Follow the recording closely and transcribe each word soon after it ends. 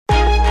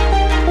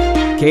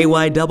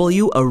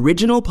KYW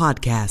Original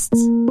Podcasts.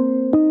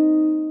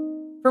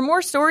 For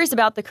more stories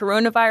about the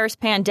coronavirus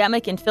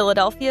pandemic in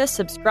Philadelphia,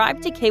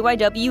 subscribe to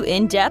KYW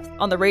In Depth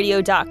on the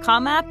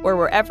radio.com app or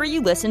wherever you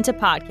listen to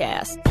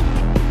podcasts.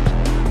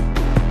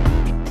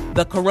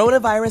 The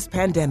coronavirus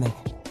pandemic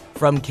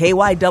from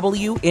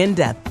KYW In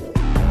Depth.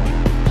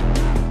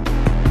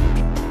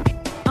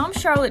 I'm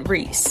Charlotte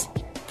Reese.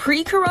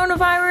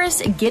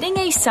 Pre-coronavirus, getting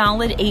a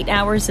solid 8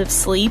 hours of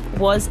sleep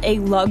was a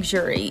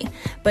luxury.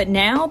 But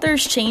now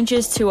there's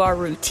changes to our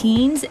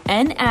routines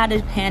and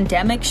added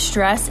pandemic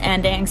stress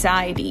and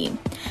anxiety.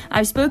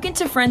 I've spoken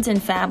to friends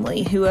and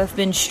family who have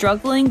been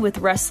struggling with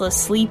restless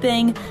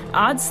sleeping,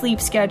 odd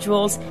sleep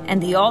schedules,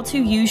 and the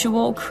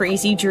all-too-usual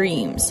crazy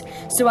dreams.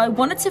 So I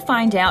wanted to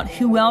find out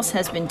who else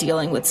has been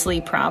dealing with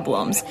sleep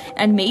problems,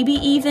 and maybe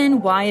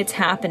even why it's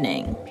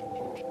happening.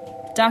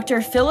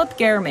 Dr. Philip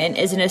Gehrman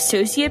is an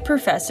associate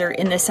professor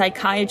in the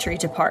psychiatry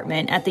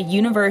department at the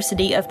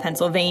University of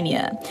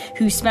Pennsylvania,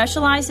 who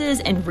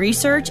specializes in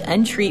research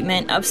and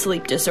treatment of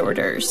sleep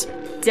disorders.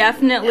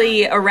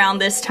 Definitely around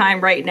this time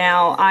right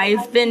now,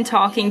 I've been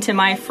talking to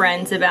my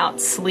friends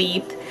about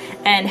sleep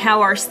and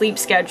how our sleep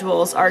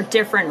schedules are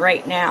different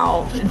right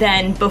now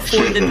than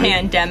before the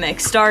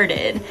pandemic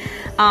started.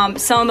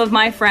 Some of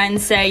my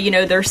friends say,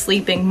 they're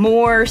sleeping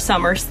more,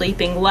 some are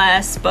sleeping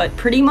less, but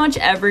pretty much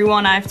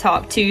everyone I've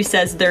talked to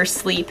says their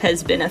sleep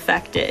has been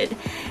affected.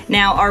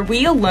 Now, are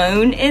we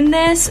alone in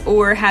this,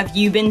 or have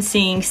you been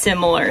seeing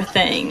similar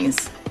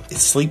things?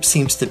 Sleep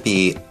seems to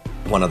be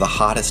one of the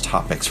hottest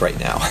topics right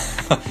now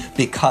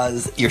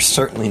because you're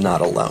certainly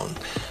not alone.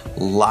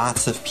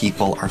 Lots of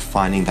people are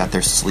finding that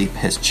their sleep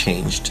has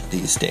changed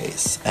these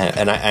days.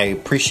 And I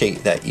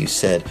appreciate that you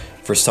said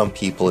for some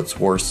people it's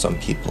worse, some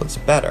people it's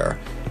better,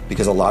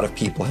 because a lot of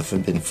people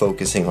have been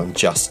focusing on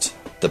just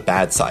the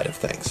bad side of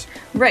things.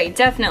 Right,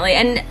 definitely.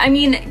 And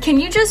can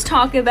you just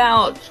talk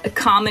about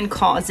common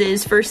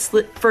causes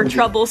for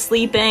trouble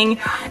sleeping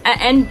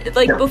and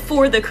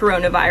before the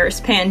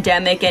coronavirus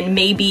pandemic and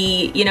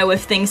maybe,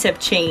 if things have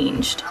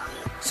changed?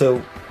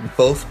 So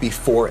both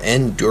before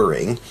and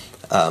during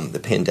the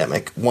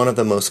pandemic, one of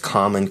the most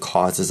common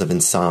causes of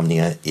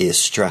insomnia is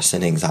stress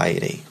and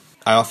anxiety.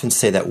 I often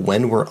say that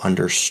when we're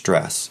under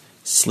stress,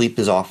 sleep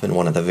is often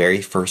one of the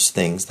very first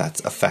things that's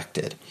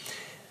affected.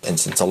 And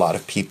since a lot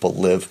of people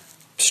live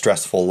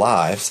stressful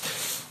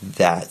lives,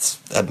 that's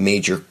a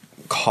major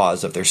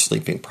cause of their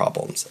sleeping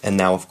problems. And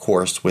now, of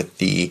course, with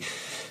the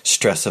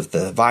stress of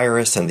the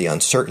virus and the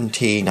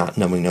uncertainty, not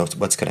knowing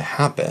what's going to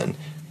happen,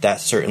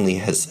 that certainly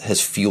has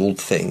fueled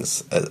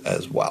things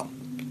as well.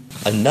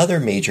 Another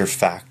major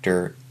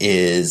factor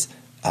is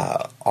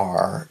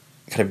our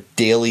kind of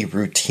daily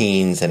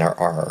routines and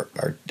our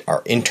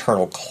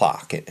internal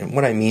clock. And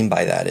what I mean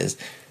by that is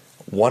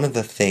one of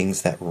the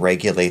things that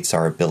regulates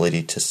our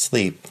ability to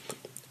sleep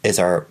is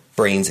our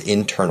brain's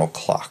internal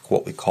clock,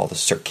 what we call the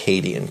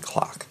circadian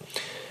clock.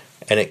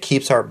 And it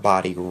keeps our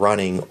body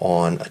running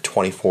on a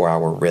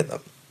 24-hour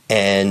rhythm.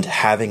 And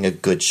having a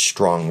good,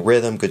 strong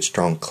rhythm, good,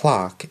 strong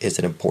clock is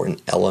an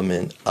important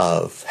element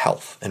of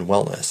health and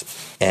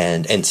wellness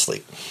and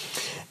sleep.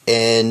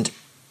 And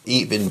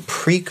even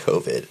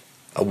pre-COVID,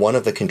 one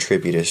of the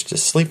contributors to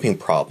sleeping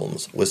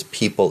problems was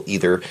people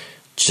either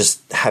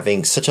just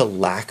having such a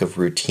lack of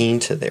routine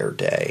to their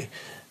day.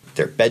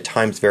 Their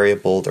bedtime's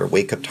variable, their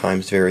wake-up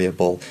time's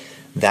variable.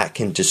 That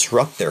can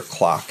disrupt their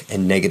clock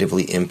and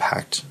negatively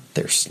impact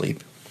their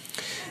sleep.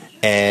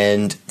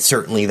 And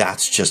certainly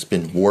that's just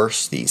been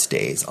worse these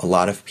days. A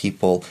lot of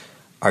people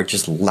are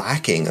just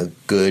lacking a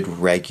good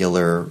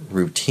regular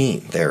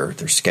routine. Their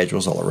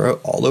schedules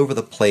all over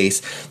the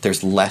place.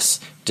 There's less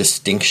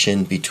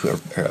distinction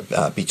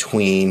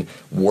between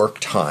work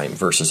time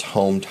versus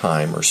home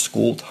time or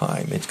school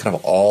time. It's kind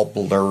of all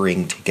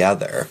blurring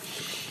together.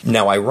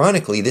 Now,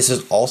 ironically, this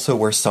is also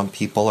where some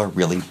people are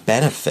really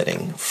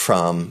benefiting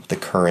from the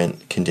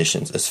current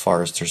conditions as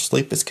far as their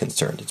sleep is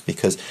concerned. It's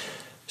because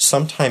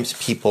sometimes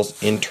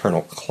people's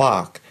internal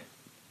clock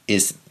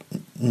is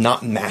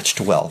not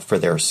matched well for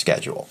their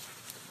schedule.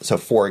 So,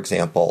 for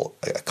example,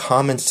 a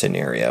common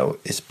scenario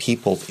is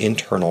people's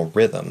internal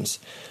rhythms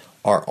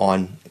are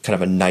on kind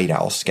of a night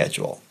owl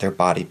schedule. Their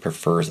body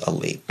prefers a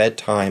late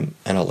bedtime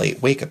and a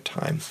late wake-up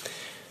time,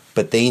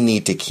 but they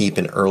need to keep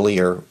an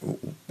earlier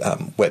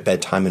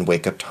bedtime and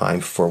wake-up time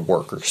for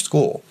work or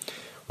school.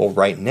 Well,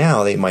 right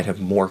now, they might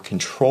have more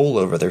control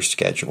over their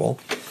schedule,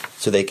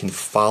 so they can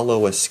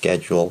follow a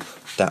schedule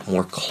that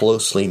more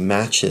closely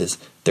matches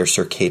their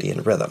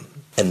circadian rhythm.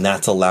 And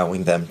that's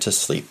allowing them to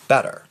sleep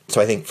better.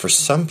 So I think for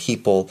some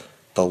people,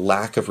 the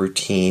lack of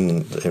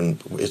routine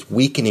is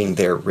weakening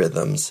their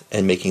rhythms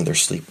and making their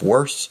sleep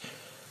worse.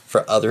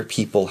 For other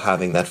people,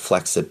 having that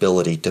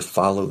flexibility to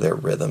follow their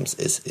rhythms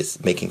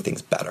is making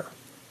things better.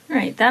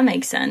 Right, that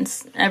makes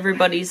sense.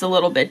 Everybody's a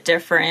little bit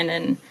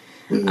different.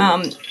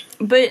 And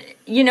but,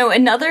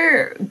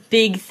 another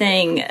big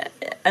thing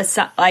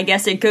I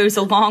guess it goes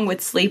along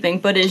with sleeping,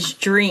 but is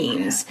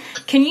dreams.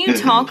 Can you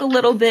talk a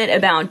little bit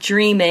about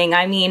dreaming?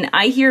 I mean,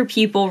 I hear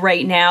people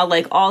right now,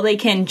 like, all they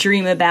can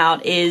dream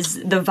about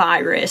is the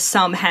virus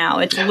somehow.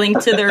 It's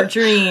linked to their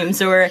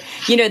dreams, or,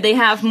 they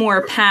have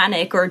more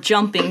panic or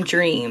jumping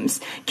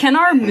dreams. Can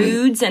our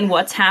moods and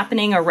what's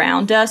happening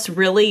around us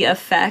really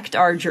affect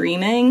our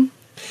dreaming?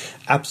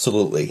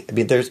 Absolutely. I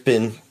mean, there's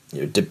been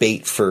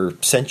debate for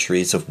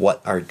centuries of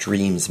what our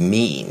dreams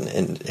mean,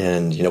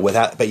 and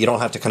without, but you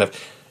don't have to kind of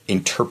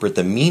interpret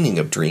the meaning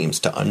of dreams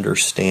to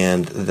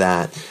understand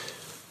that.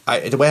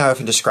 The way I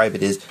often describe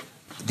it is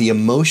the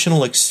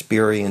emotional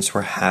experience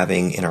we're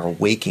having in our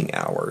waking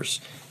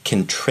hours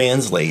can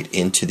translate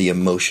into the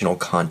emotional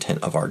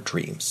content of our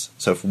dreams.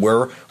 So if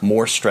we're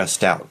more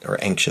stressed out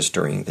or anxious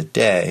during the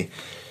day,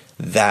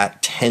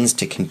 that tends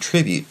to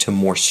contribute to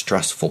more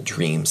stressful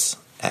dreams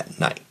at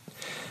night.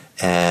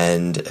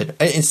 And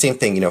same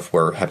thing, if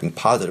we're having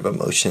positive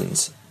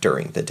emotions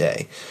during the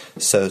day.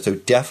 So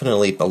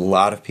definitely a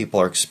lot of people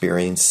are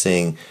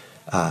experiencing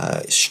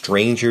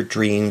stranger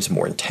dreams,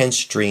 more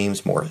intense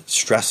dreams, more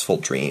stressful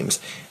dreams,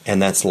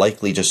 and that's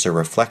likely just a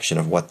reflection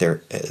of what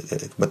their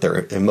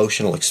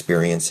emotional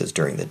experience is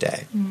during the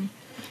day. Mm.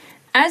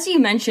 As you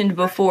mentioned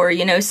before,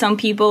 some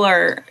people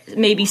are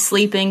maybe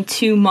sleeping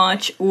too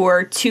much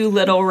or too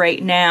little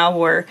right now,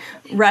 or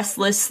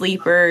restless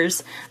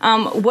sleepers.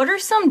 What are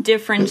some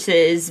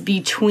differences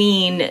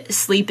between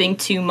sleeping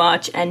too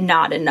much and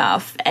not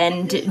enough?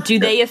 And do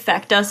they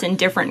affect us in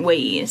different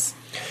ways?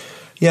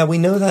 Yeah, we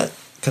know that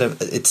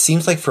it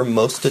seems like for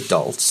most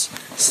adults,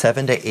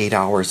 7 to 8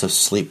 hours of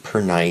sleep per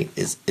night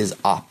is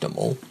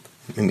optimal.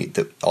 I mean,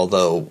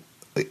 although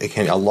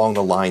again, along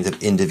the lines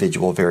of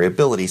individual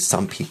variability,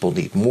 some people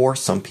need more,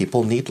 some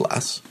people need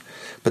less.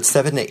 But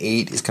 7 to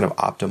 8 is kind of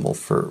optimal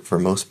for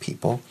most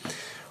people.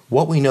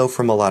 What we know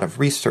from a lot of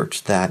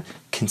research that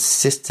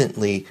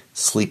consistently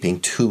sleeping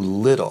too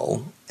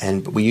little,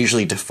 and we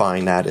usually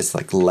define that as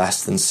like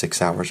less than 6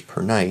 hours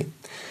per night,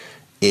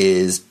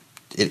 is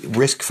a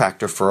risk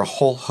factor for a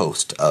whole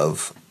host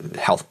of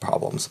health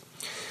problems.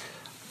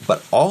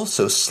 But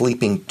also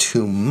sleeping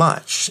too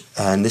much,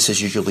 and this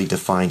is usually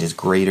defined as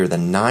greater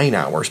than 9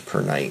 hours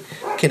per night,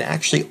 can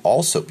actually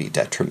also be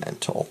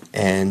detrimental.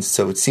 And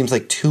so it seems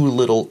like too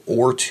little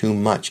or too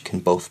much can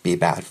both be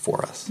bad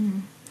for us.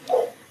 Mm.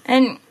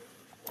 And,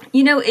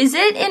 is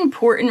it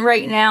important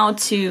right now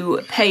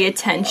to pay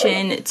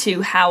attention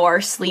to how our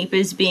sleep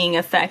is being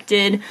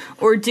affected?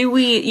 Or do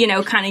we,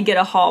 kind of get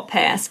a hall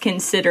pass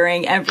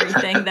considering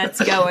everything that's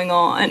going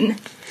on?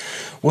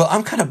 Well,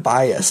 I'm kind of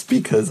biased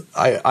because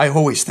I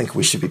always think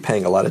we should be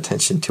paying a lot of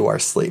attention to our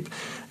sleep.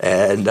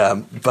 And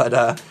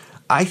but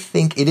I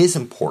think it is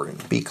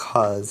important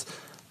because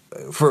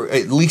for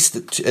at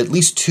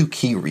least two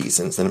key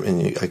reasons,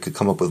 and I could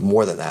come up with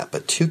more than that,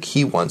 but two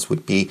key ones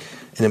would be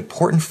an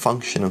important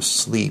function of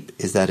sleep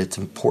is that it's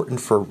important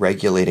for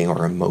regulating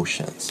our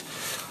emotions.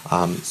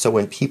 So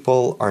when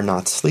people are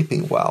not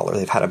sleeping well or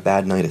they've had a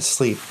bad night of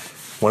sleep,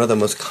 one of the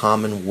most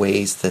common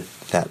ways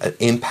that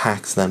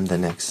impacts them the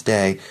next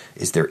day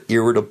is they're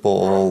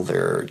irritable,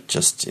 they're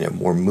just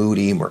more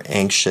moody, more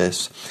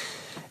anxious.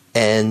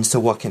 And so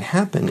what can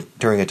happen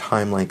during a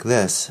time like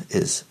this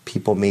is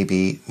people may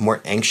be more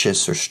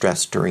anxious or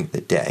stressed during the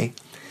day.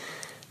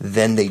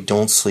 Then they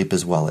don't sleep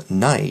as well at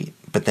night.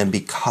 But then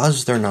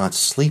because they're not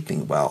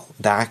sleeping well,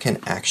 that can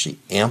actually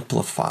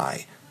amplify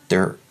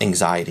their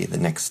anxiety the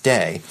next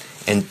day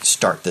and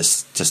start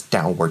this just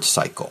downward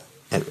cycle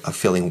of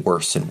feeling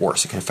worse and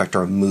worse. It can affect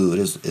our mood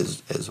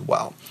as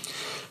well.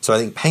 So I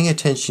think paying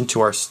attention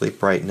to our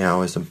sleep right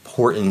now is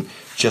important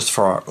just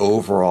for our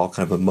overall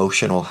kind of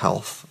emotional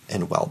health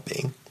and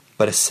well-being.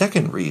 But a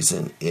second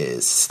reason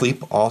is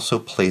sleep also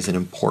plays an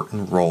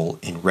important role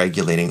in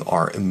regulating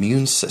our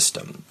immune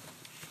system.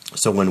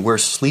 So when we're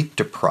sleep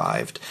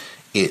deprived,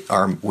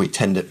 our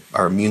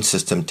immune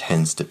system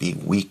tends to be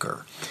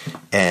weaker.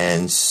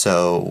 And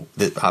so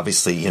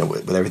obviously,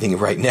 with everything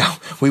right now,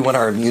 we want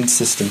our immune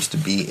systems to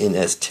be in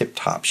as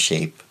tip-top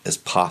shape as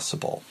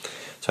possible.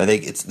 So I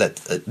think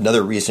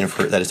another reason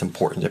for that it's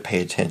important to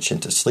pay attention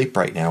to sleep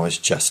right now is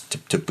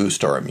just to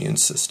boost our immune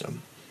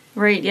system.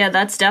 Right. Yeah,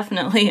 that's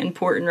definitely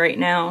important right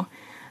now.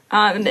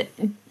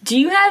 Do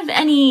you have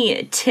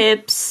any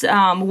tips,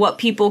 what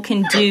people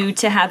can do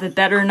to have a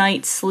better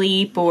night's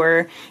sleep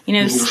or,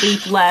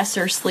 sleep less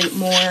or sleep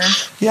more?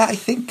 Yeah, I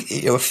think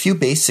a few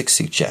basic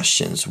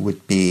suggestions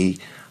would be,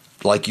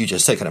 like you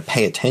just said, kind of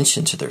pay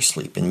attention to their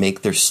sleep and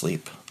make their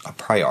sleep a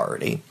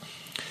priority.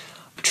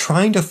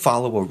 Trying to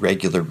follow a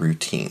regular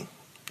routine.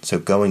 So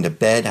going to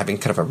bed, having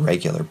kind of a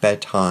regular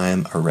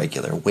bedtime, a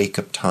regular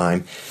wake-up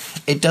time.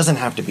 It doesn't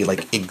have to be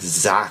like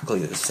exactly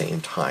the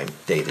same time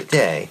day to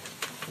day,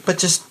 but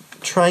just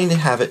trying to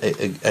have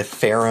a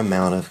fair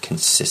amount of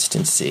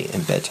consistency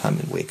in bedtime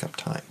and wake-up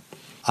time.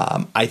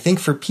 I think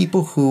for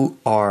people who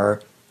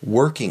are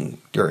working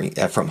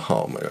from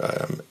home,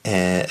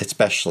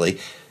 especially,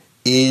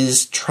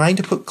 is trying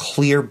to put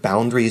clear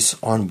boundaries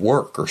on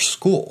work or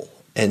school.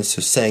 And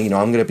so saying,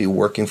 I'm going to be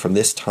working from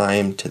this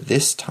time to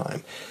this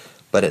time.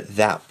 But at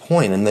that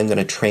point, I'm then going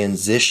to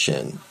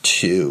transition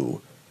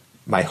to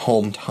my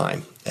home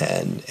time.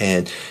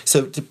 And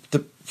so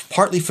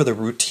partly for the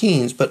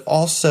routines, but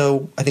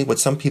also I think what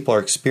some people are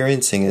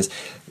experiencing is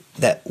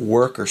that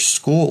work or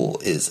school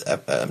is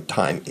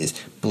time is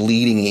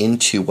bleeding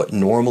into what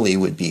normally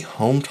would be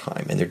home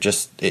time, and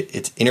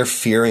it's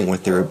interfering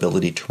with their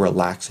ability to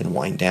relax and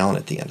wind down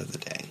at the end of the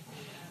day.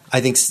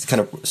 I think kind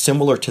of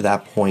similar to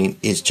that point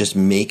is just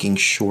making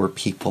sure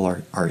people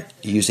are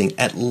using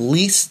at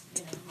least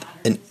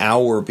an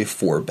hour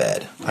before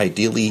bed,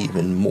 ideally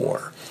even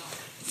more,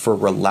 for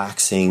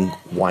relaxing,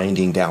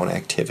 winding down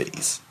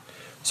activities.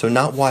 So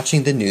not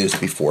watching the news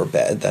before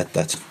bed,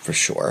 that's for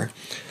sure.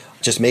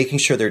 Just making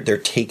sure they're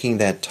taking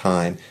that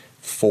time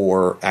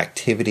for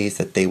activities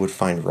that they would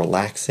find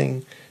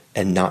relaxing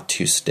and not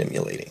too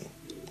stimulating.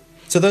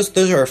 So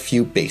those are a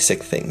few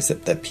basic things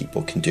that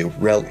people can do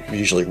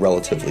usually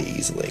relatively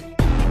easily.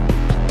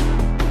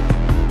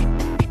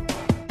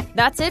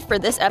 That's it for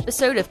this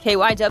episode of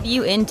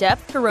KYW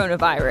In-Depth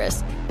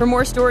Coronavirus. For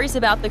more stories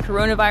about the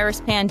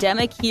coronavirus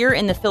pandemic here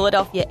in the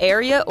Philadelphia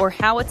area or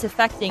how it's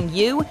affecting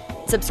you,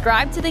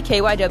 subscribe to the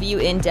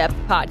KYW In-Depth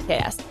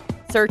podcast.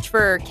 Search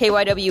for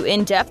KYW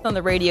In-Depth on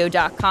the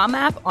radio.com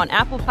app, on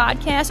Apple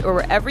Podcasts, or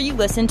wherever you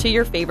listen to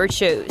your favorite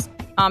shows.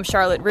 I'm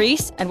Charlotte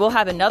Reese, and we'll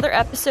have another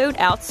episode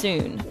out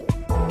soon.